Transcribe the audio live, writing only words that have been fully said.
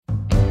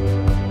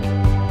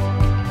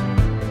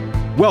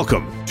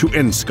Welcome to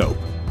InScope,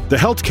 the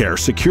Healthcare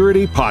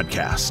Security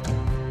Podcast.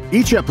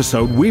 Each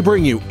episode, we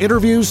bring you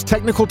interviews,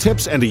 technical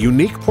tips, and a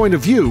unique point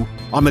of view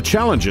on the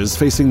challenges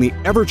facing the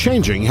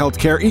ever-changing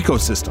healthcare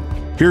ecosystem.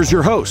 Here's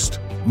your host,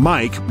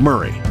 Mike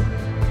Murray.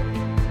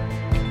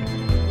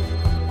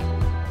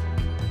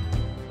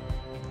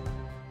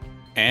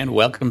 And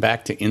welcome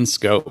back to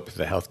InScope,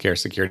 the Healthcare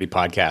Security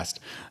Podcast.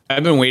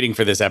 I've been waiting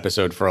for this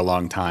episode for a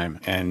long time,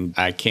 and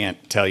I can't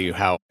tell you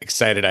how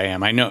excited I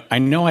am. I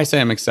know I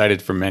say I'm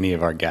excited for many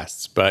of our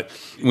guests, but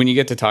when you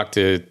get to talk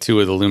to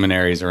two of the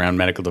luminaries around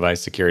medical device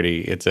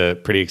security, it's a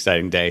pretty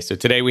exciting day. So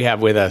today we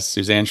have with us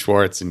Suzanne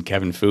Schwartz and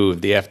Kevin Fu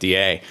of the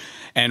FDA.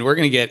 And we're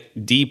going to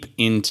get deep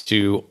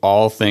into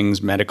all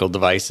things medical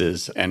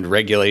devices and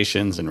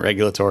regulations and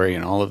regulatory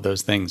and all of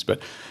those things.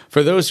 But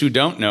for those who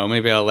don't know,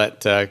 maybe I'll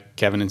let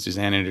Kevin and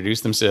Suzanne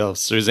introduce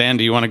themselves. Suzanne,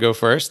 do you want to go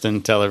first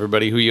and tell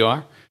everybody who you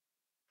are?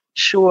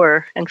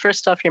 Sure. And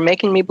first off, you're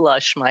making me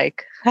blush,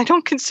 Mike. I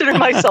don't consider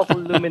myself a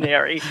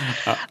luminary.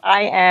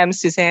 I am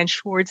Suzanne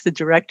Schwartz, the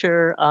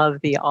director of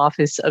the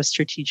Office of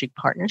Strategic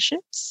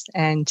Partnerships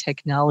and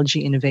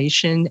Technology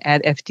Innovation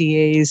at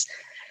FDA's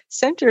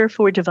Center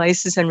for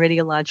Devices and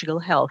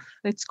Radiological Health.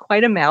 It's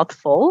quite a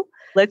mouthful.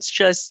 Let's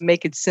just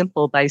make it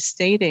simple by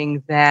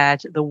stating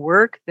that the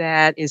work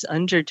that is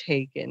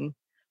undertaken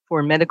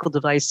for medical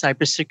device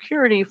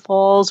cybersecurity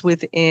falls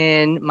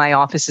within my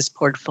office's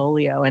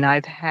portfolio. And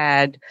I've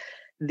had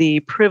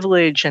the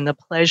privilege and the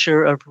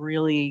pleasure of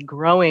really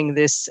growing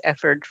this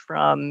effort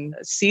from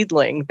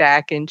seedling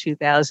back in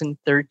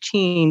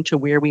 2013 to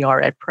where we are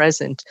at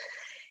present.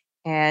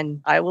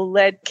 And I will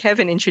let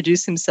Kevin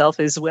introduce himself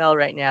as well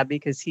right now,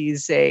 because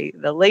he's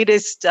the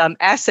latest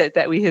asset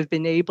that we have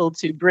been able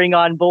to bring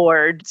on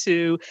board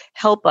to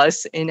help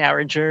us in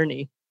our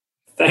journey.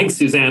 Thanks,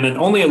 Suzanne. And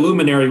only a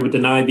luminary would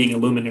deny being a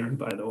luminary,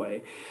 by the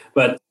way.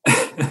 But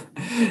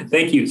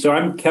thank you. So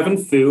I'm Kevin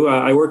Fu.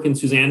 I work in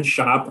Suzanne's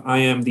shop. I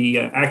am the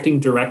acting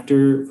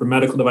director for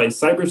medical device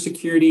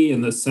cybersecurity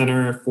in the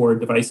Center for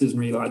Devices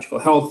and Radiological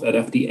Health at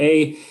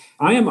FDA.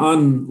 I am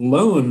on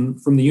loan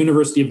from the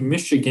University of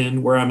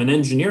Michigan, where I'm an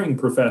engineering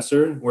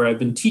professor, where I've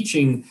been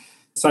teaching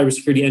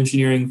cybersecurity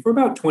engineering for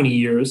about 20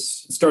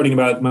 years, starting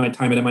about my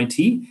time at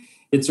MIT.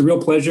 It's a real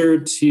pleasure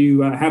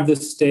to have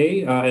this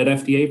stay at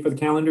FDA for the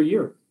calendar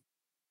year.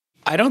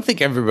 I don't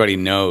think everybody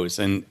knows,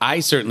 and I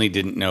certainly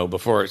didn't know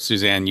before,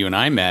 Suzanne, you and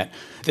I met,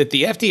 that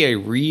the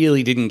FDA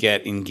really didn't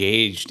get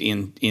engaged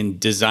in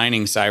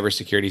designing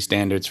cybersecurity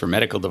standards for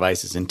medical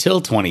devices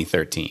until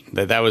 2013.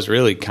 That was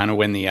really kind of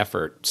when the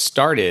effort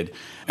started,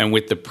 and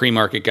with the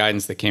pre-market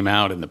guidance that came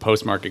out and the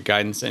post-market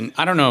guidance. And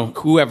I don't know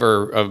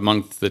whoever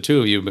amongst the two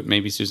of you, but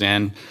maybe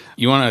Suzanne,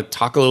 you want to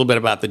talk a little bit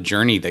about the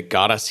journey that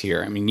got us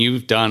here. I mean,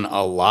 you've done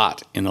a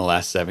lot in the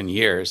last 7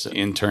 years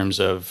in terms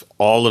of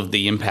all of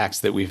the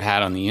impacts that we've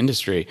had on the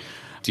industry.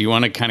 Do you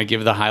want to kind of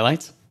give the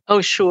highlights? Oh,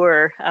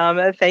 sure.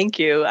 Thank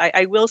you.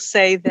 I will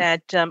say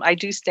that I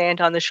do stand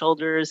on the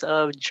shoulders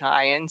of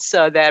giants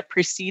that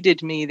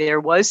preceded me. There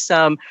was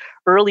some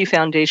early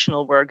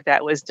foundational work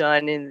that was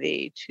done in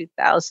the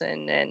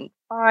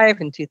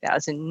 2005 and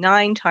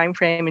 2009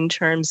 timeframe in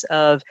terms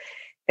of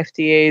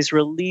FDA's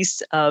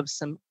release of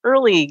some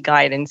early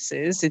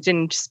guidances. It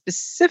didn't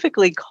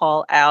specifically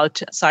call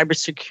out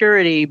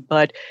cybersecurity,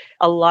 but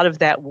a lot of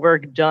that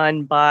work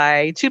done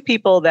by two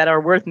people that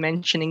are worth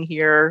mentioning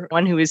here.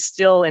 One who is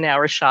still in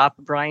our shop,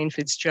 Brian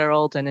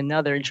Fitzgerald, and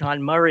another,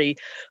 John Murray,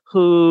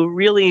 who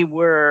really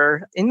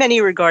were, in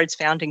many regards,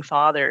 founding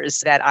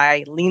fathers that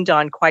I leaned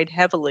on quite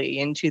heavily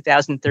in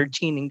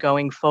 2013 and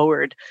going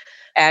forward,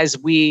 as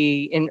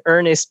we in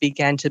earnest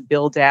began to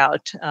build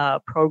out a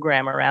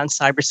program around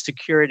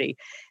cybersecurity.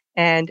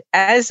 And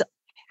as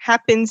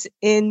happens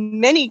in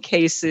many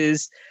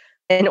cases,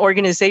 an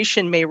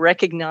organization may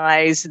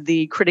recognize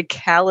the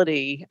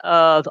criticality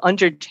of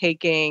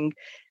undertaking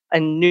a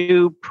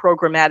new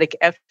programmatic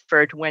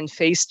effort when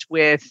faced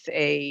with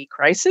a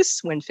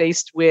crisis, when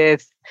faced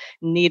with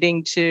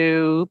needing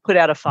to put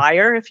out a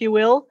fire, if you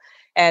will.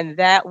 And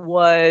that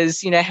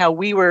was, how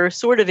we were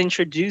sort of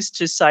introduced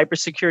to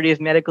cybersecurity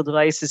of medical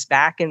devices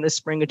back in the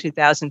spring of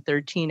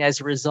 2013 as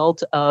a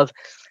result of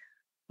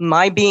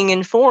my being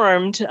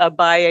informed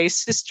by a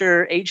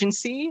sister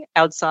agency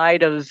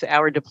outside of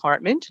our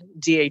department,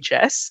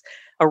 DHS,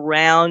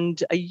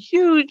 around a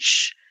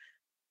huge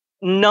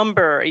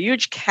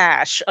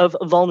cache of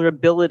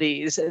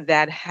vulnerabilities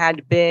that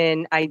had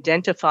been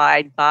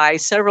identified by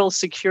several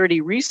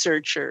security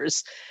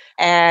researchers.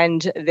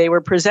 And they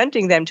were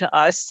presenting them to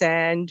us,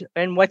 and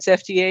what's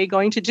FDA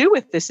going to do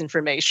with this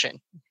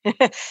information?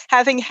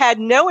 Having had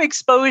no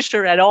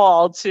exposure at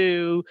all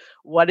to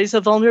what is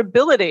a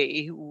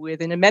vulnerability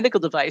within a medical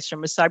device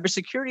from a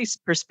cybersecurity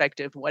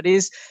perspective, what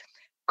is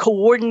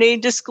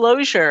coordinated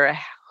disclosure,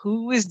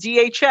 who is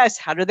DHS,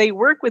 how do they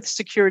work with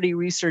security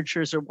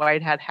researchers or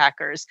white hat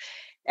hackers?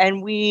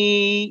 And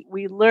we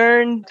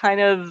learned kind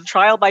of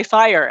trial by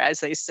fire, as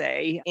they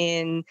say,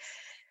 in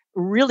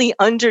really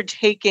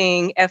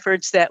undertaking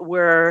efforts that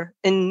were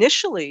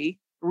initially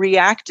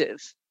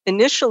reactive,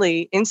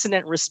 initially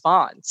incident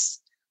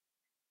response,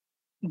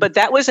 But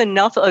that was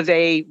enough of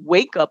a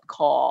wake-up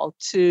call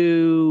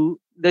to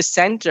the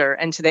center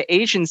and to the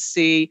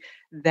agency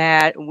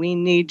that we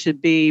need to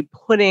be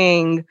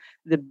putting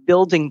the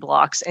building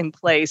blocks in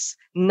place,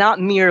 not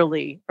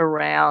merely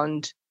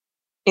around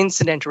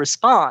incident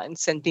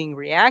response and being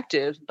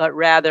reactive, but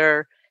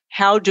rather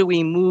how do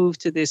we move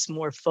to this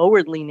more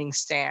forward-leaning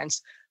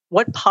stance?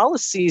 What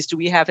policies do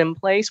we have in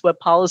place? What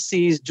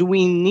policies do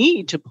we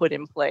need to put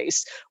in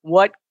place?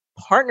 What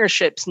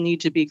partnerships need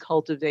to be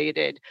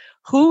cultivated?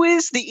 Who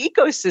is the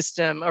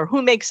ecosystem, or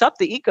who makes up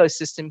the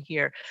ecosystem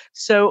here?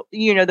 So,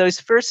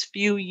 those first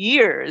few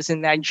years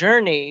in that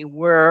journey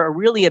were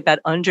really about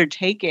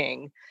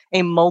undertaking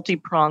a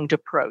multi-pronged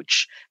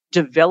approach,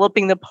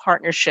 developing the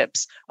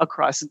partnerships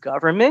across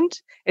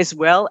government, as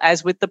well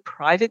as with the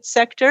private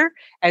sector,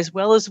 as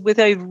well as with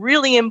a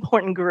really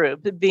important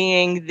group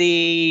being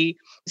the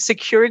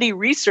security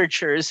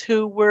researchers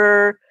who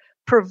were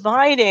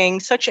providing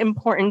such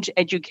important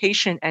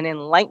education and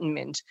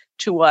enlightenment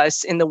to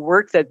us in the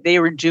work that they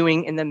were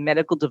doing in the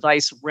medical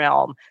device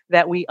realm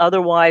that we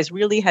otherwise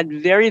really had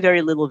very,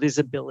 very little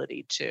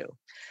visibility to.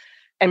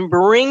 And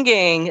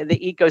bringing the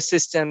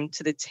ecosystem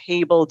to the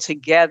table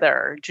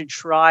together to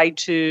try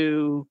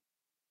to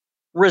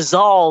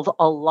resolve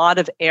a lot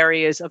of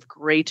areas of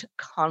great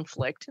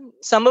conflict,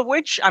 some of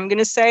which I'm going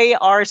to say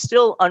are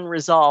still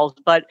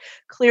unresolved, but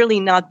clearly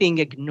not being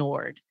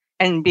ignored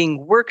and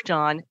being worked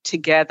on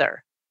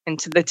together. And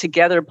to the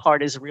together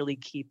part is a really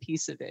key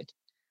piece of it.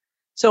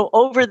 So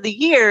over the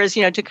years,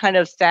 to kind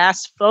of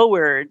fast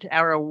forward,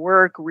 our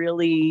work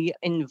really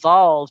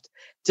involved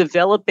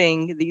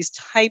developing these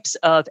types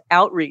of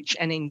outreach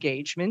and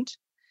engagement,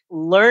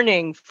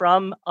 learning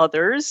from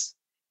others,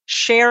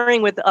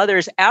 sharing with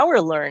others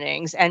our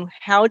learnings, and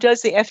how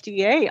does the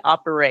FDA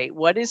operate?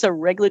 What is a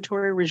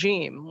regulatory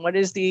regime? What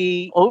is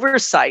the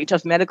oversight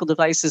of medical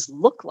devices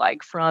look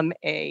like from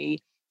a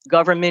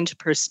government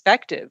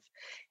perspective?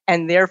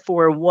 And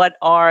therefore, what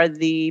are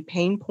the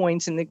pain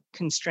points and the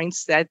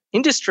constraints that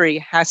industry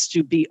has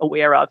to be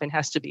aware of and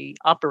has to be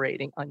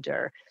operating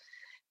under?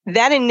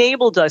 That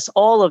enabled us,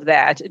 all of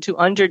that, to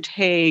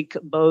undertake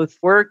both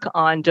work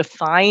on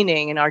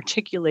defining and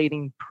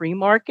articulating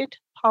pre-market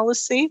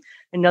policy.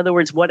 In other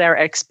words, what our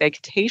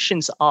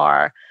expectations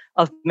are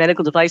of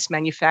medical device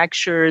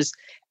manufacturers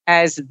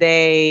as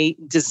they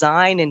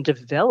design and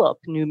develop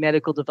new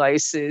medical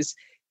devices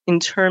in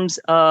terms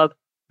of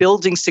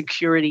building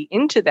security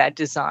into that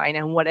design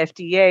and what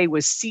FDA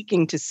was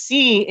seeking to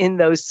see in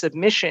those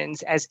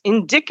submissions as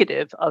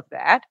indicative of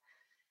that.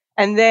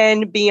 And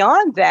then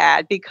beyond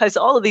that, because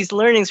all of these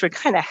learnings were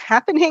kind of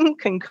happening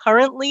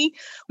concurrently,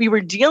 we were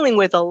dealing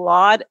with a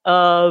lot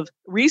of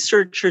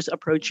researchers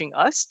approaching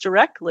us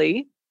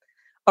directly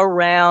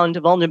around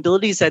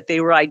vulnerabilities that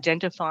they were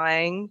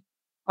identifying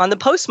on the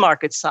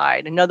post-market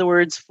side. In other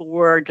words,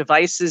 for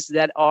devices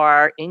that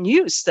are in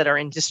use, that are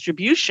in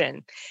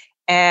distribution,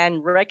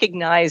 and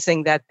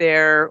recognizing that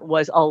there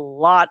was a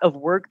lot of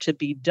work to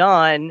be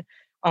done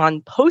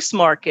on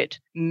post-market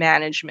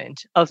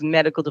management of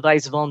medical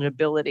device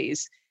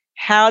vulnerabilities.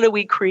 How do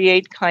we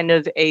create kind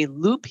of a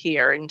loop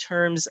here in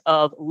terms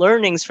of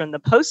learnings from the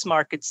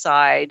post-market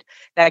side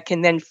that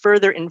can then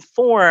further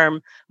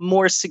inform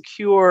more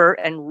secure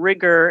and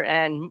rigor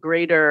and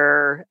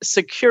greater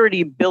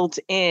security built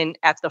in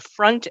at the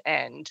front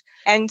end?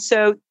 And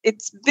so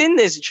it's been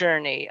this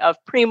journey of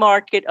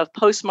pre-market, of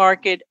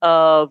post-market,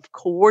 of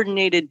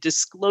coordinated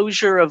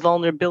disclosure of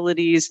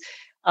vulnerabilities,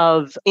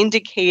 of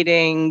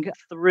indicating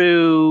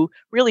through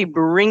really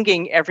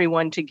bringing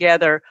everyone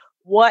together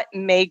what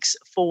makes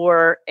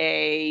for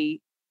a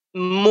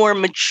more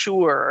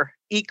mature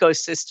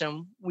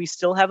ecosystem. We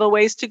still have a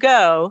ways to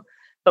go,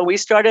 but we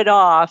started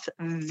off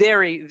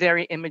very,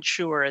 very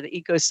immature, the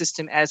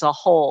ecosystem as a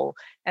whole.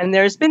 And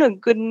there's been a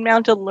good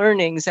amount of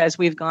learnings as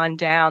we've gone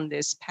down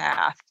this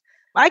path.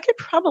 I could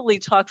probably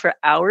talk for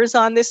hours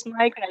on this,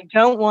 Mike, and I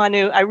don't want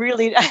to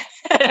hijack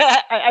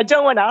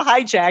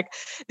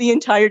the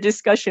entire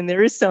discussion.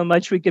 There is so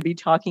much we could be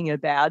talking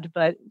about,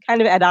 but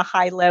kind of at a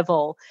high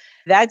level,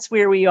 that's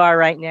where we are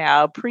right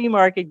now.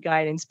 Pre-market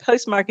guidance,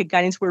 post-market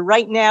guidance. We're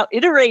right now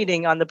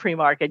iterating on the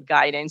pre-market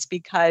guidance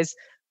because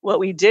what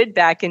we did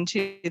back in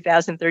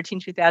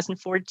 2013,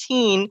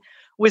 2014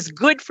 was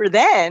good for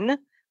then,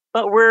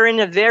 but we're in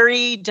a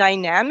very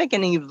dynamic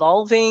and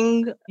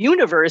evolving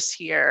universe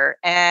here.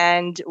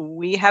 And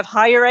we have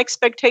higher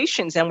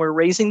expectations and we're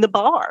raising the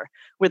bar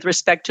with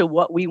respect to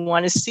what we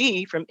want to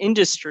see from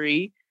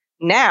industry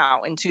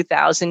now in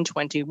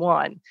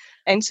 2021.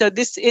 And so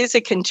this is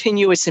a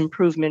continuous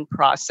improvement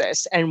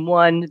process and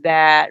one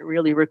that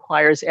really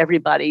requires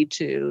everybody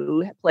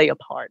to play a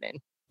part in.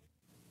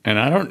 And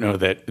I don't know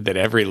that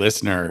every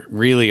listener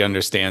really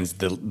understands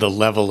the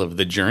level of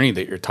the journey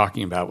that you're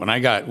talking about. When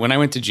I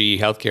went to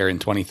GE Healthcare in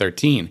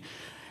 2013,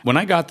 when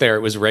I got there,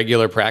 it was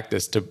regular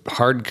practice to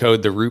hard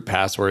code the root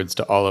passwords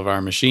to all of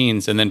our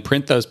machines and then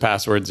print those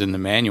passwords in the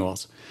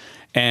manuals.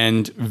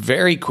 And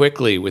very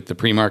quickly, with the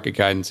pre-market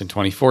guidance in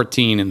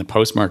 2014 and the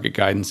post-market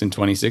guidance in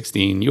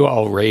 2016, you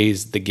all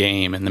raised the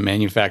game and the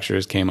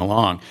manufacturers came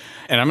along.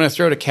 And I'm going to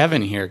throw to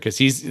Kevin here because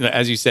he's,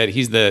 as you said,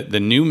 he's the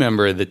new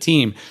member of the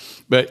team.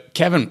 But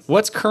Kevin,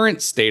 what's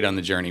current state on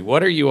the journey?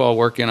 What are you all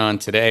working on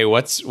today?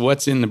 What's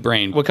in the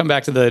brain? We'll come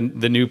back to the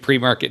new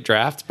pre-market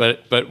draft,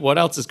 but what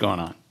else is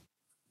going on?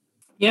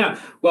 Yeah,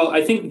 well,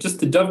 I think just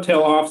to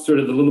dovetail off sort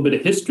of the little bit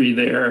of history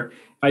there,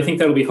 I think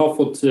that'll be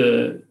helpful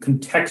to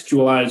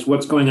contextualize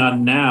what's going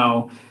on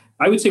now.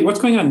 I would say what's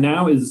going on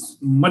now is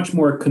much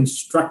more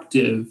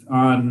constructive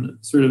on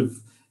sort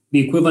of the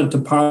equivalent to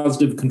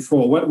positive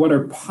control. What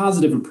are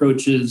positive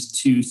approaches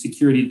to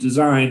security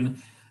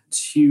design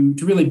to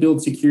really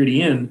build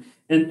security in?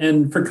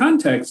 And for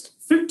context,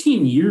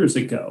 13 years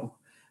ago,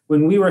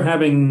 when we were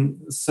having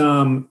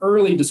some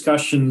early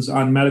discussions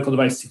on medical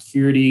device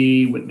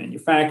security with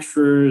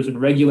manufacturers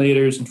and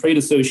regulators and trade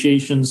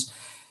associations,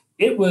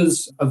 it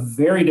was a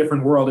very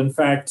different world. In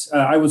fact,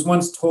 I was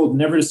once told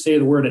never to say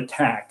the word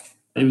attack.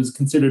 It was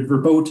considered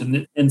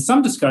verboten. And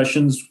some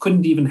discussions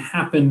couldn't even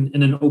happen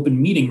in an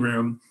open meeting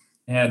room.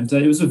 And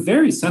it was a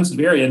very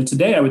sensitive area. And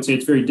today, I would say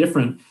it's very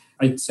different.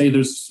 I'd say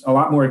there's a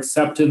lot more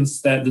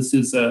acceptance that this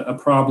is a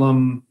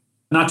problem,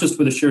 not just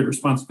with a shared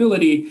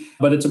responsibility,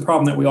 but it's a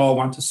problem that we all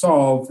want to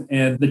solve.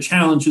 And the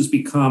challenge has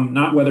become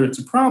not whether it's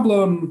a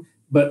problem,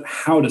 but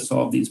how to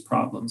solve these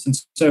problems. And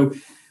so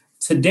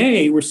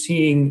today, we're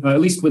seeing,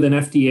 at least within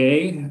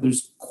FDA,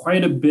 there's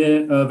quite a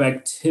bit of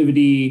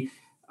activity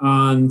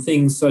on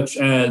things such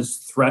as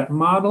threat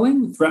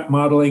modeling. Threat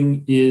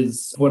modeling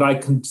is what I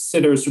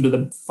consider sort of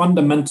the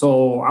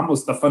fundamental,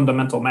 almost the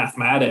fundamental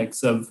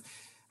mathematics of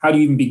how do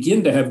you even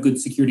begin to have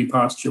good security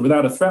posture.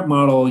 Without a threat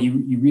model,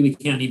 you really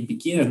can't even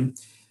begin.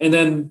 And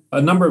then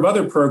a number of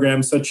other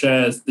programs, such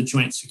as the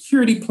Joint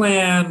Security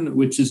Plan,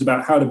 which is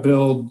about how to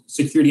build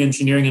security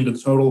engineering into the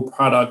total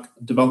product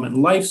development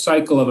life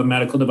cycle of a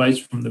medical device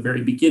from the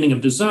very beginning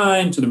of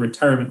design to the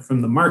retirement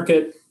from the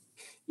market.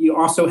 You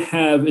also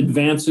have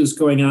advances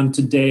going on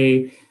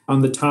today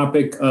on the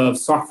topic of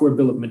software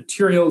bill of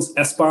materials,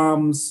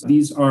 SBOMs.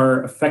 These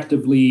are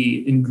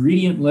effectively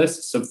ingredient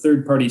lists of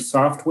third-party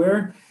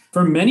software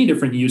for many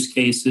different use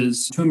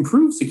cases to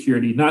improve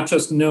security, not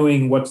just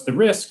knowing what's the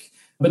risk,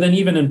 but then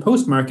even in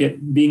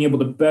post-market, being able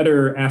to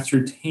better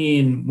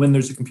ascertain when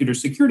there's a computer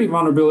security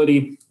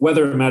vulnerability,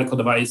 whether a medical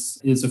device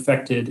is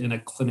affected in a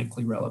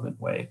clinically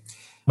relevant way.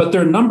 But there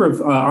are a number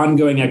of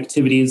ongoing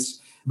activities,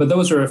 but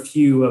those are a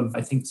few of,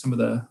 I think, some of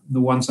the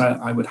ones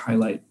I would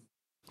highlight.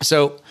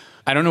 So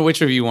I don't know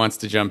which of you wants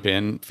to jump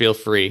in. Feel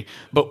free.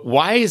 But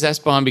why has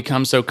SBOM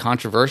become so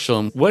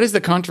controversial? What is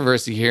the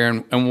controversy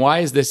here? And why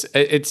is this?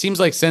 It seems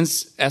like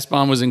since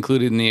SBOM was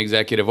included in the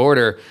executive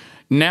order,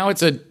 now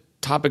it's a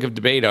topic of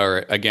debate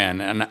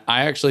again. And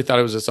I actually thought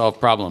it was a solved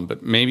problem,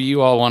 but maybe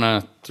you all want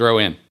to throw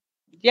in.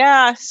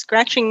 Yeah,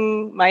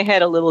 scratching my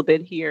head a little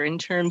bit here in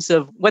terms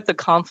of what the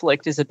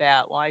conflict is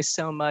about, why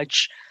so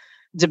much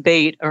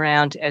debate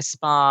around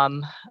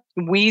SBOM.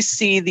 We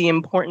see the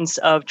importance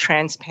of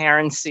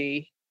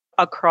transparency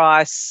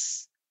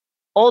across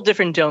all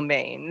different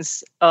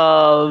domains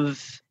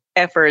of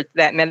effort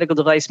that medical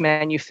device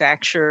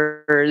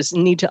manufacturers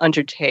need to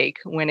undertake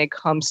when it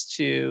comes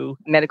to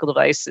medical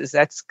devices.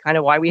 That's kind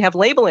of why we have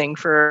labeling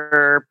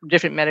for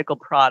different medical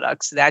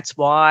products. That's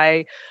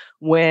why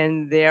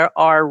when there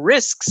are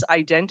risks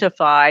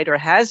identified or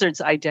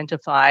hazards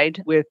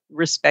identified with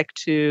respect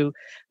to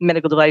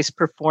medical device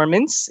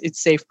performance,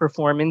 its safe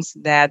performance,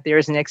 that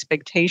there's an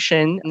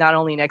expectation, not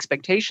only an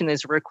expectation,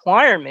 there's a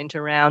requirement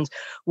around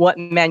what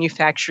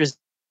manufacturers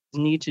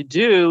need to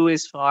do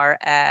as far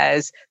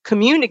as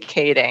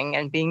communicating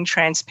and being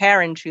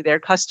transparent to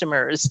their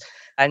customers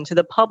and to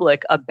the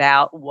public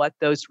about what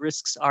those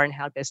risks are and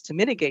how best to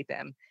mitigate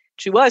them.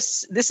 To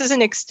us, this is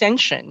an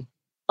extension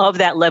of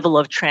that level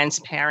of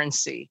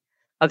transparency,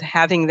 of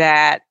having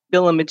that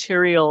bill of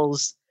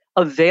materials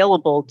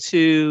available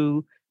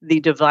to the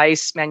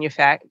device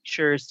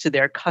manufacturers, to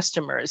their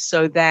customers,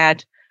 so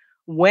that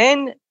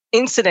when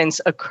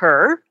incidents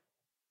occur,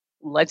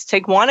 let's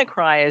take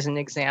WannaCry as an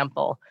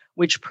example,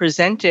 which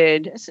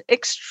presented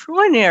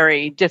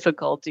extraordinary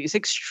difficulties,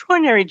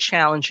 extraordinary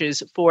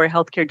challenges for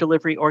healthcare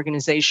delivery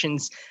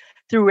organizations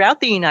throughout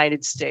the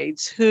United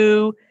States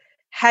who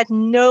had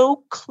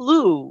no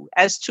clue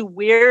as to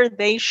where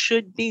they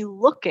should be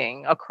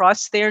looking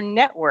across their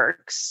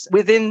networks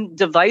within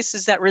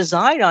devices that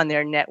reside on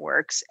their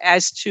networks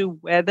as to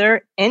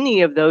whether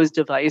any of those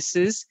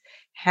devices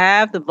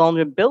have the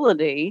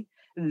vulnerability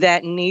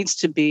that needs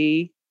to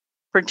be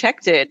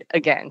protected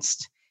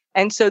against.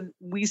 And so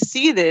we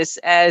see this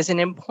as an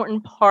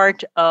important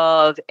part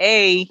of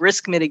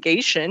risk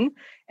mitigation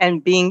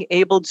and being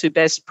able to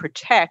best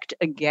protect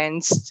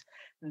against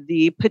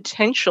the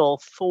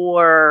potential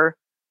for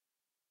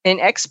an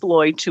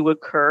exploit to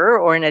occur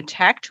or an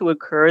attack to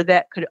occur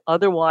that could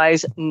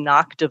otherwise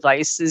knock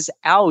devices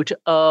out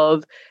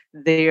of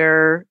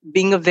their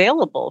being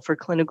available for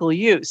clinical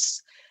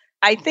use.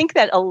 I think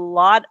that a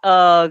lot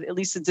of, at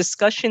least the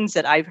discussions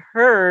that I've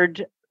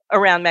heard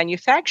around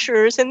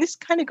manufacturers. And this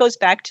kind of goes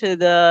back to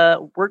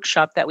the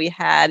workshop that we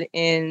had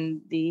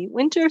in the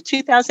winter of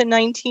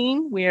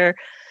 2019, where,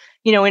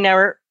 in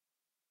our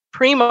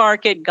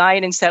pre-market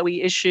guidance that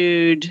we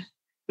issued,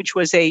 which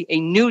was a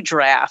new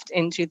draft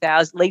in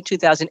late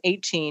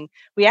 2018,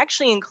 we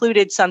actually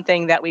included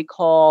something that we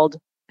called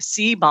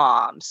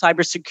CBOM,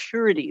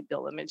 Cybersecurity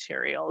Bill of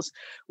Materials,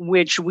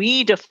 which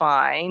we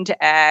defined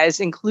as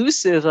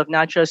inclusive of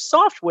not just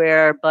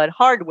software, but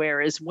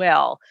hardware as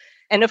well.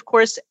 And of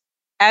course,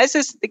 as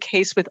is the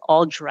case with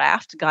all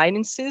draft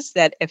guidances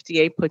that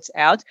FDA puts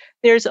out,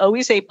 there's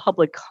always a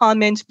public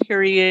comment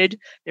period.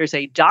 There's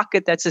a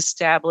docket that's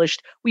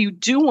established. We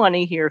do want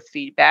to hear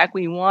feedback.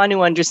 We want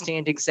to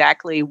understand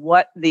exactly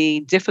what the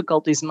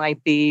difficulties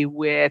might be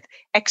with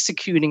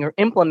executing or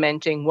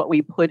implementing what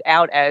we put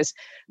out as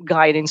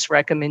guidance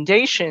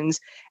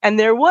recommendations. And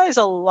there was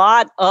a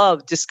lot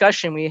of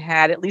discussion. We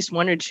had at least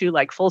one or two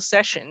full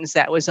sessions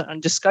that was a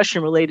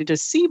discussion related to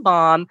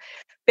CBOM.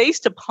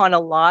 Based upon a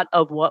lot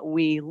of what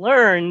we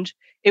learned,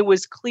 it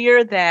was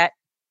clear that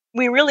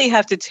we really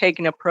have to take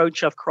an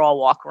approach of crawl,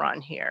 walk, run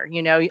here.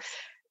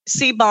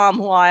 CBOM,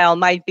 while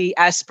might be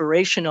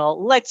aspirational,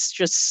 let's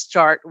just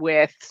start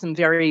with some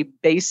very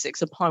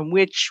basics upon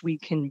which we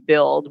can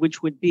build,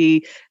 which would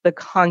be the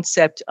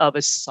concept of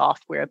a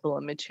software bill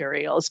of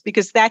materials,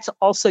 because that's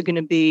also going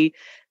to be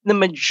the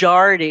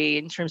majority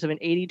in terms of an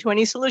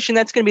 80-20 solution.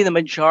 That's going to be the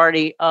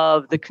majority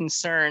of the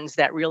concerns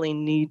that really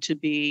need to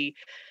be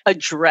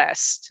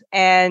addressed.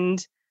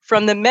 And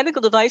from the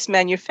medical device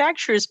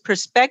manufacturer's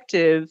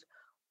perspective,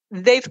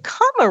 they've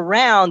come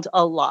around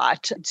a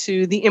lot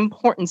to the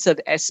importance of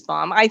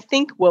SBOM. I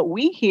think what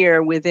we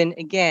hear within,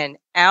 again,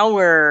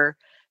 our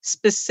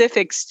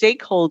specific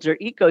stakeholder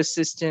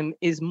ecosystem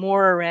is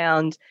more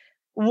around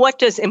what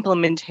does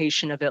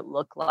implementation of it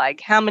look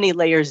like? How many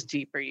layers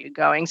deep are you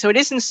going? So it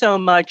isn't so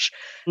much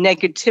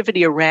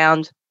negativity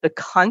around the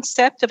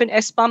concept of an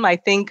SBOM. I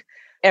think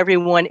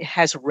everyone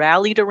has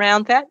rallied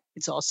around that.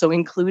 It's also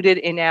included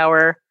in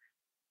our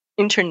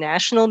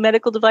International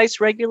Medical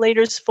Device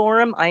Regulators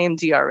Forum,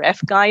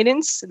 IMDRF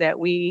guidance that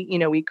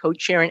we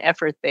co-chair an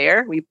effort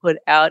there. We put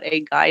out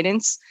a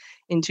guidance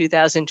in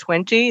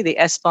 2020. The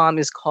SBOM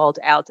is called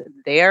out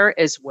there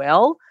as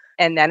well.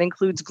 And that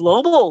includes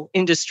global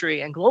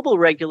industry and global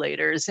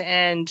regulators.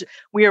 And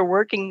we are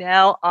working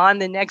now on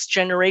the next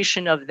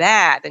generation of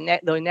that,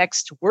 the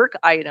next work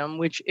item,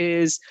 which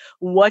is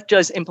what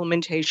does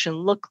implementation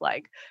look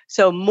like?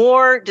 So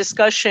more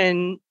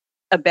discussion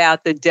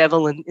about the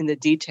devil in the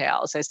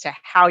details as to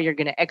how you're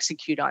going to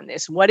execute on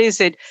this. What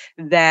is it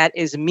that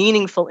is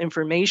meaningful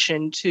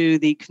information to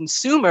the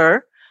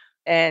consumer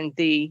and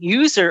the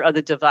user of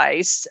the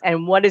device,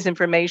 and what is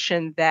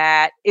information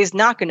that is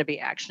not going to be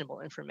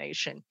actionable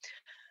information?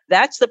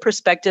 That's the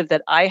perspective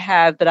that I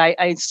have, but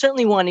I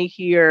certainly want to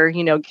hear,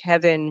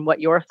 Kevin,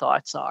 what your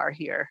thoughts are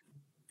here.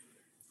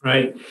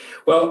 Right.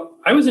 Well,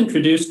 I was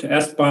introduced to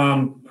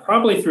SBOM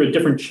probably through a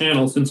different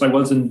channel since I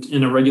wasn't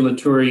in a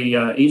regulatory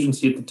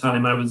agency at the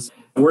time. I was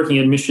working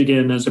in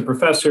Michigan as a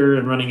professor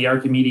and running the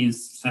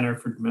Archimedes Center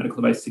for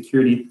Medical Device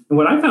Security. And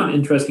what I found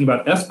interesting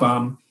about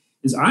SBOM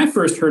is I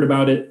first heard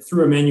about it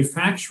through a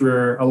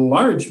manufacturer, a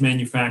large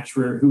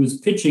manufacturer, who was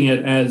pitching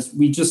it as,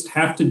 we just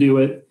have to do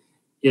it.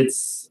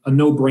 It's a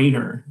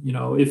no-brainer.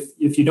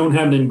 If you don't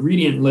have an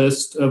ingredient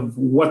list of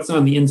what's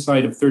on the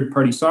inside of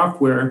third-party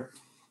software,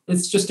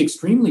 it's just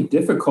extremely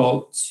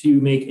difficult to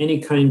make any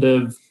kind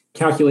of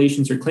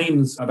calculations or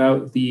claims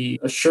about the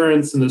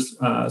assurance and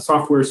the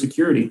software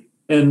security.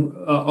 And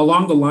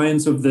along the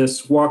lines of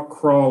this walk,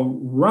 crawl,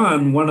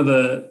 run,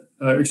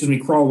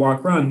 crawl,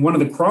 walk, run, one of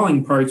the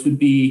crawling parts would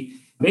be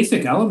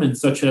basic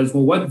elements such as,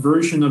 well, what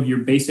version of your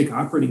basic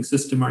operating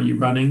system are you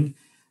running?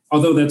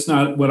 Although that's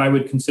not what I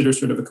would consider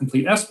sort of a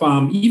complete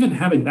SBOM, even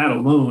having that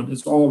alone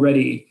is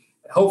already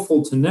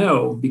helpful to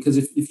know, because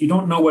if you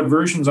don't know what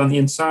version's on the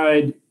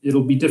inside,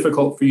 it'll be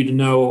difficult for you to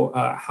know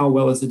how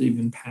well is it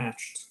even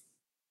patched.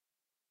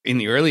 In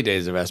the early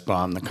days of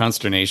SBOM, the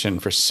consternation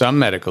for some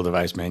medical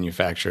device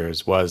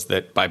manufacturers was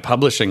that by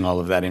publishing all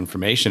of that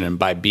information and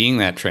by being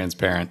that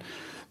transparent,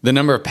 the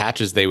number of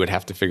patches they would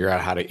have to figure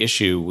out how to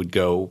issue would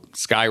go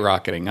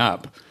skyrocketing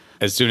up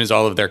as soon as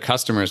all of their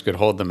customers could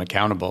hold them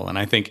accountable. And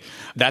I think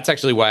that's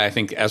actually why I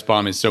think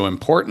SBOM is so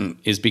important,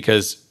 is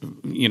because,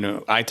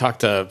 I talk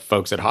to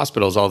folks at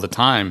hospitals all the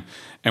time,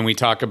 and we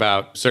talk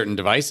about certain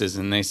devices,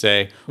 and they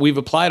say, we've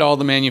applied all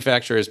the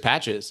manufacturer's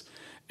patches,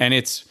 and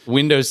it's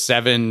Windows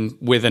 7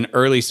 with an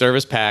early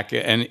service pack,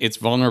 and it's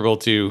vulnerable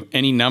to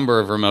any number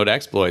of remote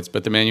exploits,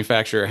 but the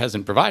manufacturer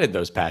hasn't provided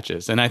those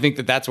patches. And I think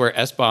that that's where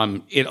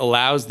SBOM, it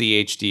allows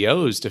the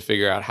HDOs to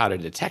figure out how to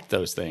detect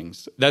those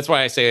things. That's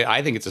why I say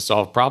I think it's a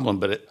solved problem,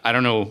 but I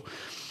don't know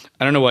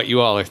what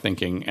you all are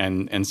thinking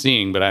and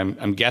seeing, but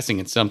I'm guessing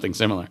it's something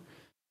similar.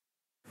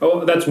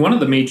 Oh, that's one of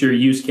the major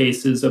use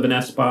cases of an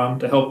SBOM,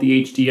 to help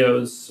the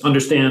HDOs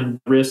understand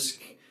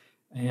risk.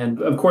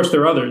 And of course, there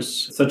are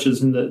others, such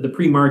as in the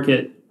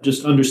pre-market,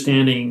 just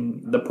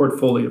understanding the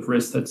portfolio of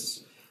risks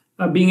that's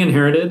being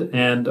inherited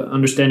and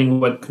understanding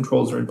what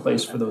controls are in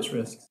place for those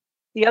risks.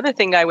 The other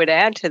thing I would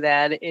add to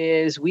that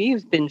is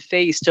we've been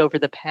faced over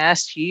the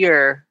past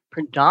year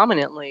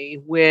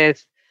predominantly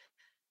with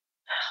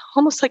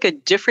almost like a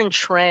different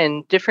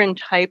trend, different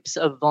types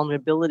of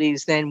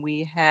vulnerabilities than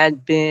we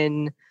had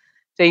been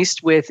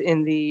faced with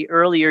in the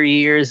earlier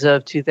years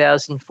of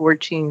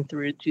 2014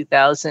 through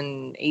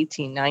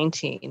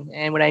 2018-19.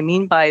 And what I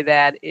mean by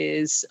that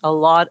is a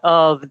lot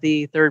of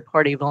the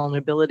third-party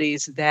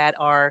vulnerabilities that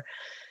are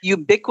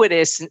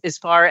ubiquitous as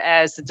far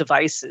as the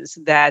devices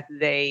that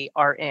they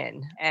are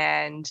in.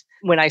 And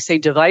when I say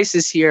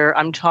devices here,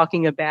 I'm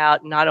talking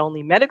about not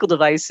only medical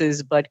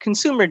devices, but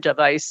consumer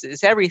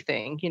devices,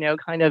 everything,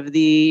 kind of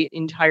the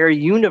entire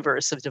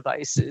universe of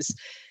devices.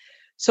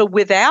 So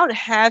without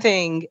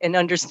having an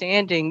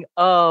understanding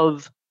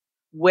of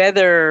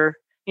whether,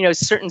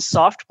 certain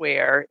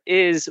software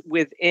is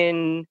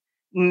within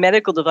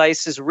medical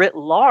devices writ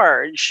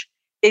large,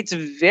 it's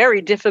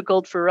very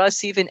difficult for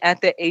us, even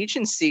at the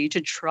agency, to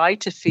try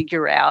to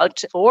figure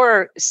out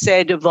for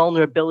said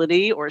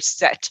vulnerability or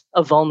set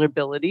of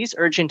vulnerabilities.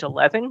 Urgent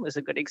 11 was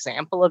a good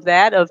example of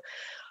that, of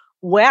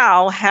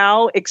wow,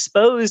 how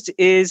exposed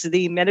is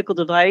the medical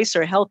device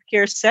or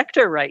healthcare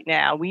sector right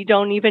now? We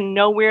don't even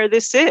know where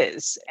this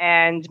is.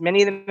 And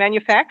many of the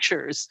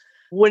manufacturers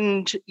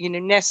wouldn't,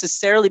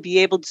 necessarily be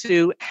able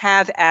to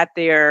have at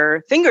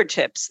their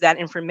fingertips that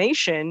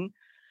information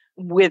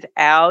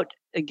without,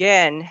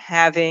 again,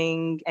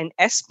 having an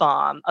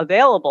SBOM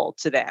available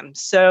to them.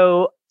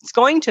 So it's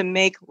going to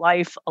make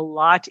life a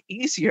lot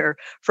easier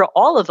for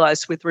all of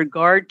us with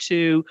regard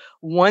to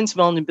once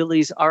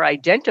vulnerabilities are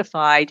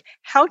identified,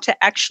 how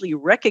to actually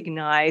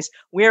recognize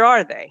where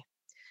are they.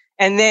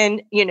 And then,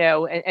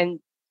 and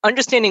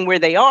understanding where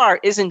they are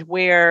isn't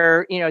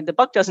where, the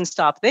buck doesn't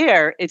stop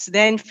there. It's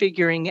then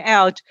figuring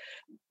out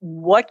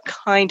what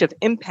kind of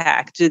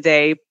impact do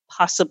they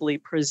possibly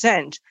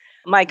present.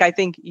 Mike, I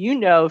think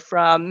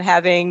from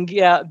having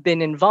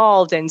been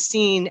involved and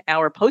seen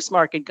our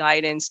post-market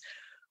guidance,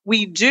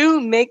 we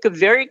do make a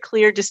very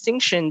clear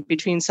distinction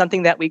between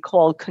something that we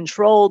call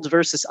controlled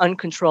versus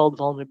uncontrolled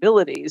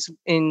vulnerabilities.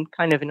 In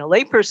a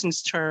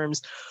layperson's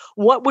terms,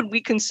 what would we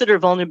consider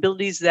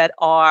vulnerabilities that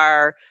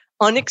are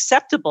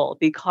unacceptable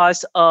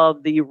because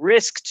of the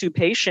risk to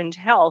patient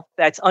health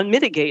that's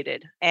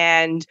unmitigated?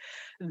 And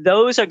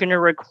those are going to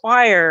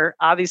require,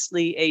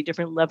 obviously, a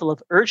different level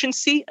of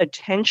urgency,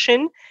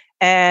 attention,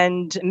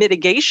 and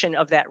mitigation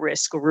of that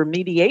risk or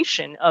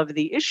remediation of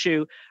the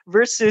issue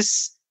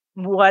versus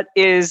what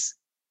is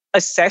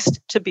assessed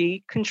to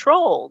be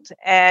controlled.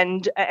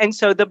 And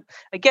so the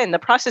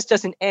process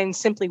doesn't end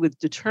simply with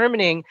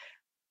determining,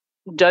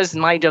 does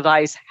my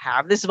device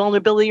have this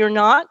vulnerability or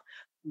not?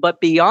 But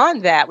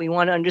beyond that, we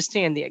want to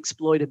understand the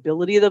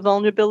exploitability of the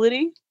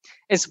vulnerability,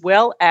 as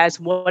well as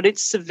what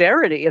its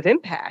severity of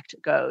impact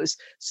goes.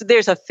 So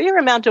there's a fair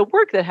amount of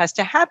work that has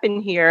to happen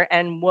here.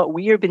 And what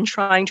we have been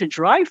trying to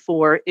drive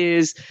for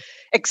is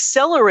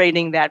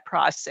accelerating that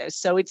process.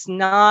 So it's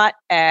not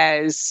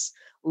as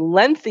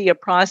lengthy a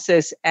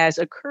process as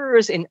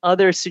occurs in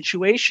other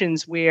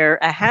situations where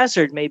a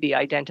hazard may be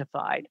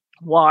identified.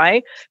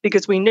 Why?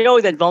 Because we know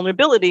that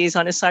vulnerabilities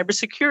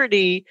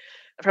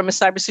from a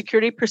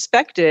cybersecurity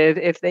perspective,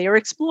 if they are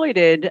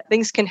exploited,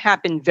 things can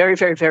happen very,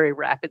 very, very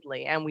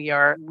rapidly. And we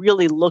are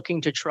really looking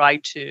to try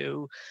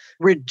to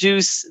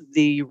reduce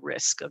the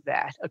risk of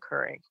that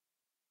occurring.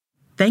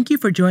 Thank you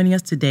for joining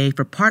us today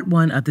for part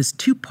one of this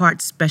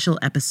two-part special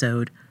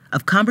episode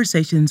of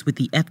Conversations with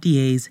the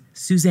FDA's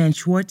Suzanne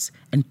Schwartz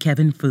and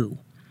Kevin Fu.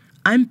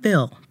 I'm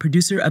Phil,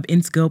 producer of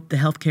InScope, the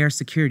Healthcare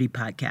Security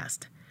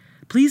Podcast.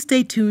 Please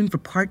stay tuned for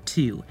part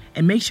two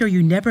and make sure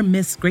you never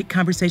miss great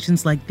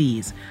conversations like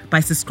these by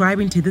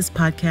subscribing to this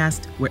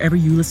podcast wherever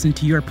you listen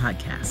to your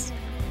podcasts.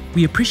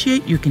 We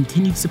appreciate your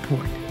continued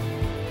support.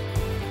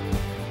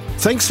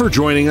 Thanks for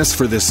joining us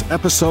for this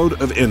episode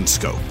of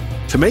InScope.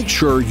 To make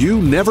sure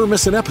you never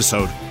miss an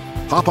episode,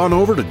 hop on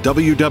over to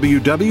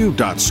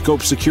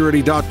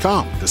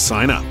www.scopesecurity.com to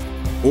sign up.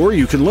 Or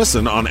you can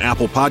listen on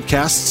Apple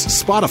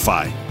Podcasts,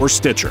 Spotify, or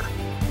Stitcher.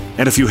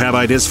 And if you have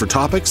ideas for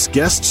topics,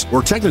 guests,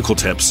 or technical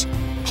tips,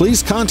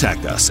 please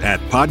contact us at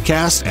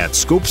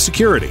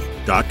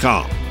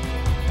podcast@scopesecurity.com.